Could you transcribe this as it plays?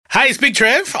it's Big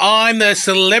Trev. I'm the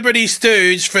celebrity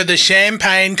stooge for the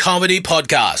Champagne Comedy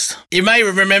Podcast. You may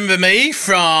remember me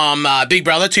from Big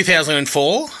Brother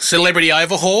 2004, Celebrity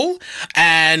Overhaul,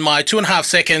 and my 2.5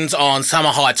 seconds on Summer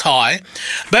Heights High.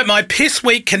 But my piss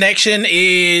week connection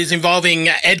is involving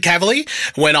Ed Kavalee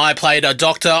when I played a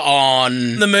doctor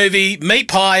on the movie Meat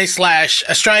Pie /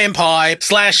 Australian Pie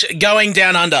 / Going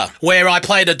Down Under, where I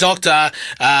played a doctor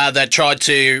that tried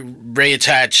to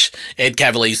reattach Ed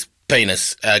Kavalee's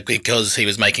penis because he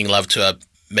was making love to a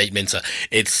meat mincer.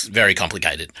 It's very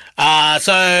complicated.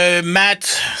 So Matt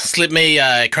slipped me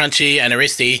a Crunchy and a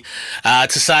Risty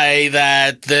to say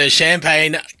that the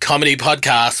Champagne Comedy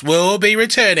Podcast will be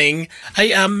returning.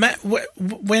 Hey, Matt,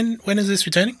 when is this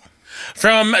returning?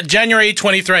 From January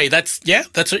 23. That's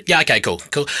it. Yeah, okay, cool.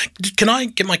 Can I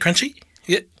get my Crunchy?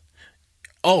 Yeah.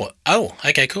 Oh,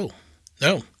 okay, cool.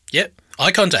 Oh, yep.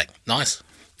 Eye contact. Nice.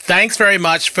 Thanks very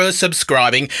much for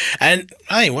subscribing. And,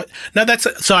 hey, what? No,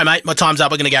 sorry, mate. My time's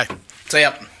up. I'm going to go. See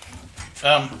ya.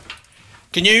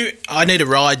 I need a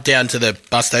ride down to the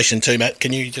bus station too, Matt.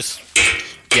 Can you just,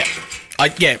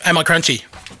 and my Crunchy.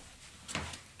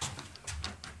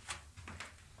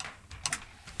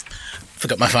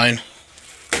 Forgot my phone.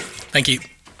 Thank you.